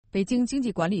北京经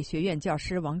济管理学院教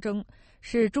师王铮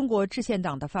是中国至宪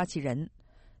党的发起人，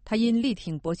他因力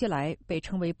挺薄熙来被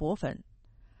称为薄粉。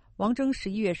王铮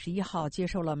11月11号接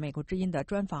受了美国之音的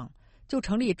专访，就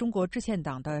成立中国至宪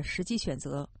党的时机选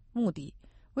择、目的、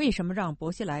为什么让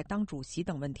薄熙来当主席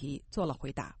等问题做了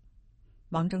回答。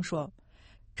王铮说，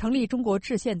成立中国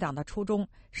至宪党的初衷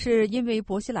是因为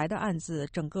薄熙来的案子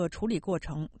整个处理过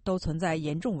程都存在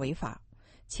严重违法，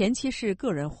前期是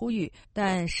个人呼吁，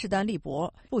但势单力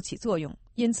薄不起作用，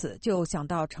因此就想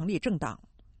到成立政党。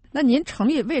那您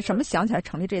为什么想起来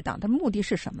成立这党？它目的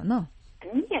是什么呢？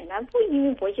很简单，不因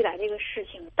为薄熙来这个事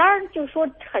情，当然就说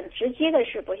很直接的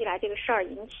是薄熙来这个事儿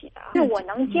引起的。那我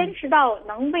能坚持到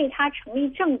能为他成立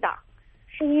政党，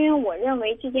是因为我认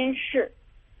为这件事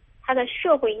它的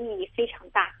社会意义非常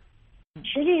大。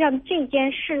实际上这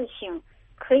件事情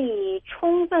可以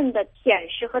充分的显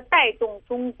示和带动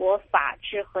中国法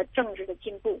治和政治的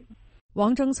进步。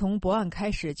王铮从薄案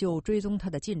开始就追踪他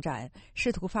的进展，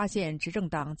试图发现执政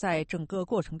党在整个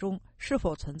过程中是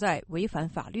否存在违反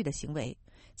法律的行为。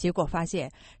结果发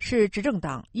现是执政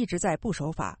党一直在不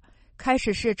守法，开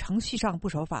始是程序上不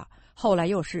守法，后来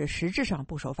又是实质上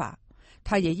不守法。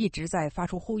他也一直在发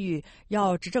出呼吁，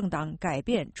要执政党改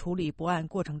变处理薄案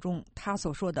过程中他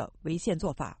所说的违宪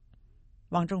做法。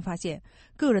王铮发现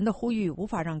个人的呼吁无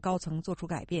法让高层做出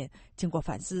改变，经过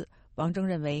反思，王铮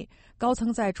认为高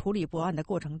层在处理薄案的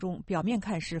过程中，表面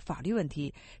看是法律问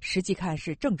题，实际看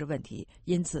是政治问题，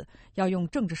因此要用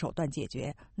政治手段解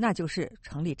决，那就是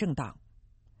成立政党。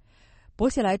薄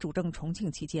熙来主政重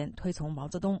庆期间推崇毛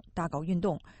泽东，大搞运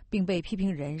动，并被批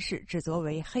评人士指责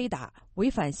为黑打，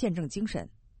违反宪政精神。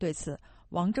对此，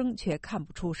王铮却看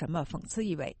不出什么讽刺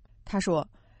意味。他说，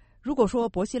如果说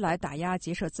薄熙来打压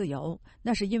结社自由，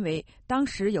那是因为当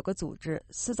时有个组织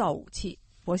私造武器。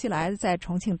薄熙来在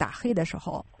重庆打黑的时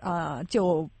候，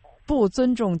就不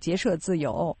尊重结社自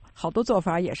由，好多做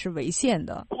法也是违宪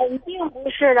的。肯定不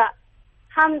是的，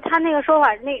他那个说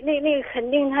法，那个肯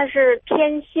定他是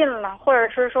偏信了，或者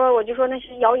是说，我就说那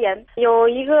是谣言。有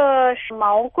一个是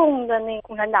毛共的那个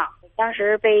共产党，当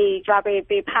时被抓被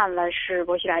判了，是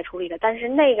薄熙来处理的，但是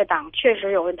那个党确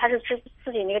实有，他是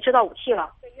自己那个制造武器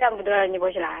了，怨不得人家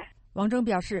薄熙来。王铮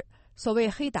表示，所谓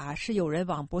黑打是有人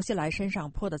往薄熙来身上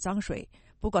泼的脏水，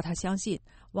不过他相信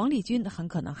王立军很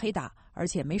可能黑打，而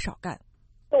且没少干。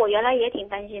我原来也挺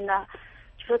担心的，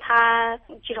就说他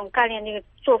这种干练这个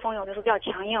作风有的时候比较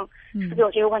强硬，是不是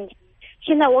有这个问题？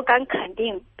现在我敢肯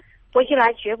定，薄熙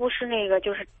来绝不是那个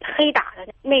就是黑打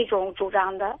的那种主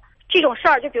张的这种事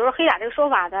儿。就比如说黑打这个说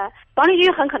法的，王立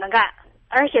军很可能干，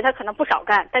而且他可能不少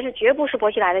干，但是绝不是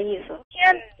薄熙来的意思。既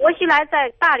然薄熙来在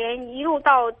大连一路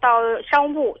到商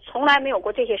务部，从来没有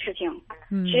过这些事情，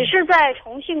只是在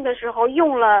重庆的时候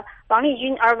用了王立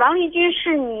军，而王立军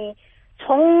是你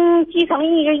从基层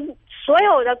一直所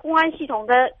有的公安系统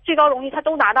的最高荣誉他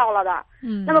都拿到了的。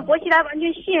那么薄熙来完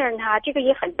全信任他，这个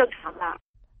也很正常的。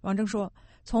王铮说，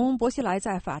从薄熙来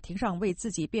在法庭上为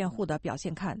自己辩护的表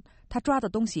现看，他抓的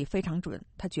东西非常准，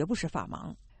他绝不是法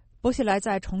盲。薄熙来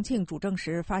在重庆主政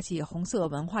时发起红色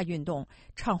文化运动，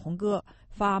唱红歌，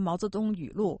发毛泽东语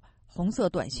录、红色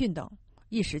短讯等，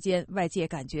一时间外界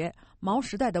感觉毛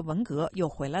时代的文革又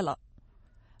回来了。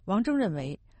王铮认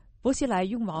为薄熙来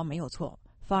拥毛没有错，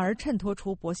反而衬托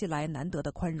出薄熙来难得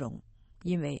的宽容，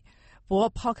因为薄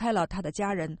抛开了他的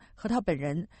家人和他本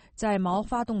人在毛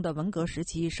发动的文革时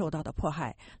期受到的迫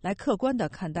害，来客观地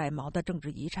看待毛的政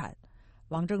治遗产。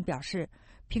王铮表示，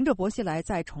凭着薄熙来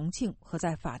在重庆和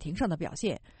在法庭上的表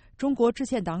现，中国至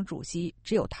宪党主席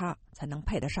只有他才能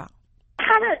配得上。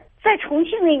他的在重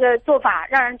庆那个做法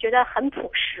让人觉得很朴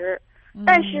实，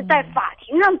但是在法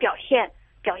庭上表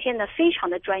现得非常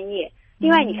的专业。另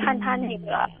外你看他那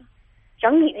个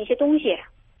整理那些东西，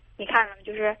你看了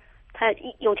就是他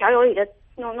有条有理的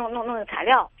弄的材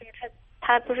料，就是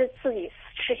他不是自己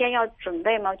事先要准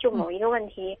备吗？就某一个问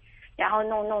题，然后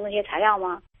弄那些材料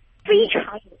吗？非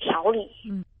常有条理。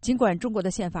尽管中国的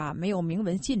宪法没有明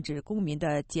文禁止公民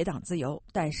的结党自由，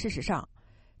但事实上，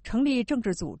成立政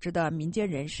治组织的民间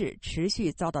人士持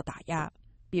续遭到打压。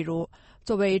比如，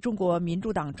作为中国民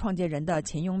主党创建人的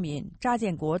钱永敏、查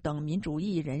建国等民主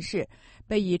异议人士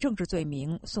被以政治罪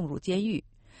名送入监狱，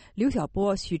刘晓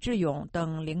波、许志勇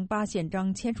等08宪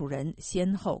章签署人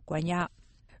先后关押。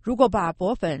如果把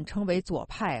薄粉称为左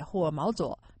派或毛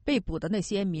左，被捕的那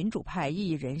些民主派异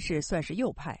议人士算是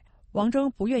右派。王铮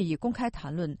不愿意公开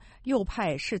谈论右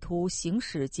派试图行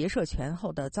使结社权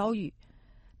后的遭遇。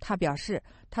他表示，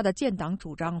他的建党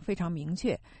主张非常明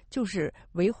确，就是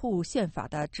维护宪法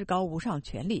的至高无上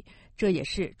权利，这也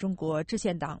是中国至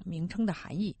宪党名称的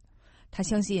含义。他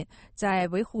相信，在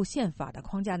维护宪法的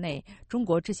框架内，中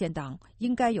国至宪党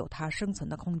应该有它生存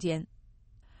的空间。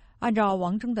按照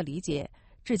王铮的理解，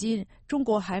至今中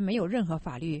国还没有任何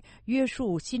法律约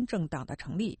束新政党的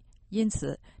成立，因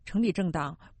此成立政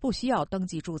党不需要登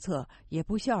记注册，也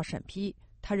不需要审批。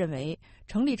他认为，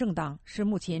成立政党是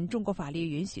目前中国法律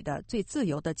允许的最自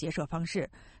由的结社方式。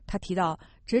他提到，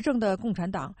执政的共产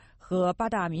党和8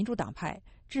大民主党派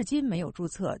至今没有注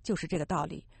册，就是这个道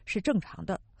理，是正常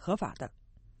的、合法的。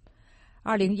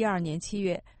2012年7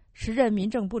月，时任民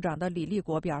政部长的李立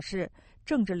国表示，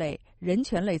政治类、人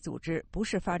权类组织不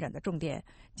是发展的重点，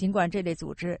尽管这类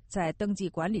组织在登记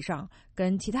管理上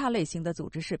跟其他类型的组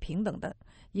织是平等的，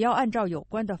也要按照有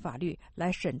关的法律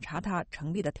来审查它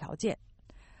成立的条件。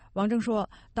王铮说，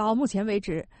到目前为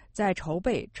止，在筹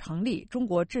备成立中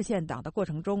国至宪党的过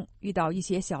程中，遇到一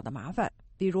些小的麻烦，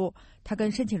比如他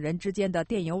跟申请人之间的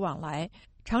电邮往来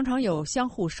常常有相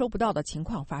互收不到的情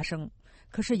况发生，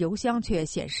可是邮箱却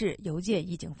显示邮件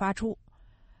已经发出。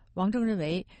王铮认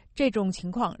为，这种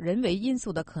情况人为因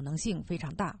素的可能性非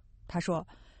常大。他说，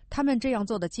他们这样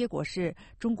做的结果是，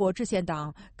中国至宪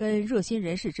党跟热心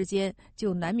人士之间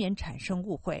就难免产生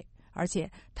误会，而且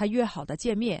他约好的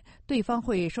见面，对方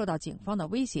会受到警方的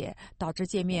威胁，导致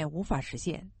见面无法实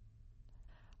现。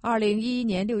2011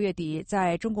年6月底，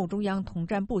在中共中央统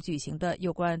战部举行的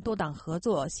有关多党合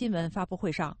作新闻发布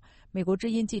会上，美国之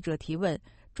音记者提问，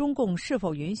中共是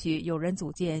否允许有人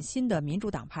组建新的民主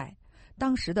党派？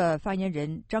当时的发言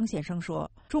人张先生说，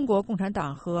中国共产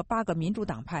党和8个民主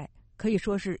党派可以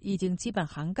说是已经基本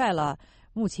涵盖了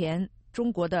目前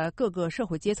中国的各个社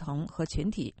会阶层和群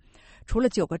体。除了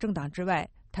9个政党之外，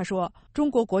他说，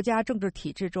中国国家政治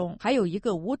体制中还有一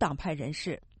个无党派人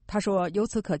士。他说，由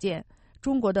此可见，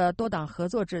中国的多党合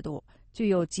作制度具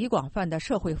有极广泛的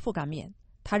社会覆盖面。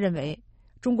他认为，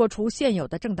中国除现有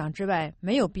的政党之外，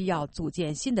没有必要组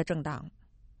建新的政党。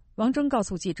王铮告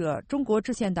诉记者，中国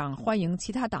至宪党欢迎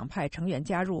其他党派成员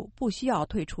加入，不需要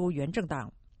退出原政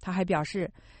党。他还表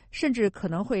示，甚至可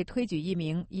能会推举一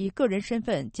名以个人身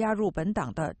份加入本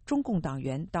党的中共党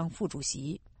员当副主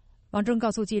席。王铮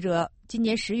告诉记者，今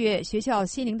年10月，学校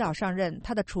新领导上任，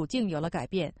他的处境有了改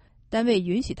变，单位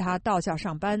允许他到校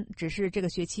上班，只是这个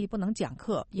学期不能讲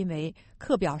课，因为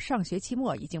课表上学期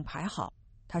末已经排好。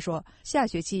他说，下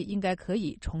学期应该可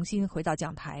以重新回到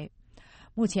讲台。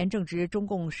目前正值中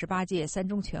共18届3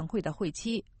中全会的会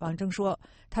期，王铮说，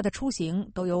他的出行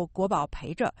都由国保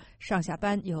陪着，上下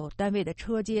班有单位的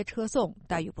车接车送，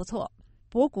待遇不错。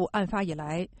博古案发以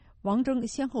来，王铮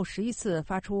先后11次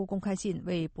发出公开信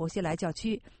为薄熙来叫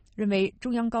屈，认为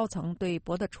中央高层对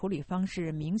薄的处理方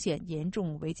式明显严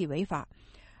重违纪违法。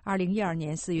2012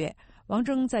年4月，王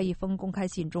铮在一封公开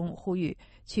信中呼吁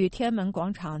去天安门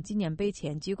广场纪念碑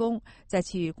前鞠躬，再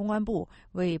去公安部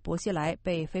为薄熙来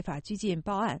被非法拘禁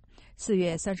报案。4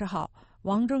月30号，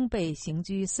王铮被刑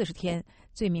拘40天，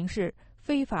罪名是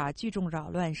非法聚众扰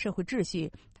乱社会秩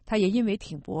序。他也因为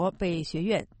挺薄被学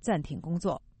院暂停工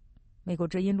作。美国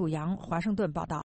之音陆洋华盛顿报道。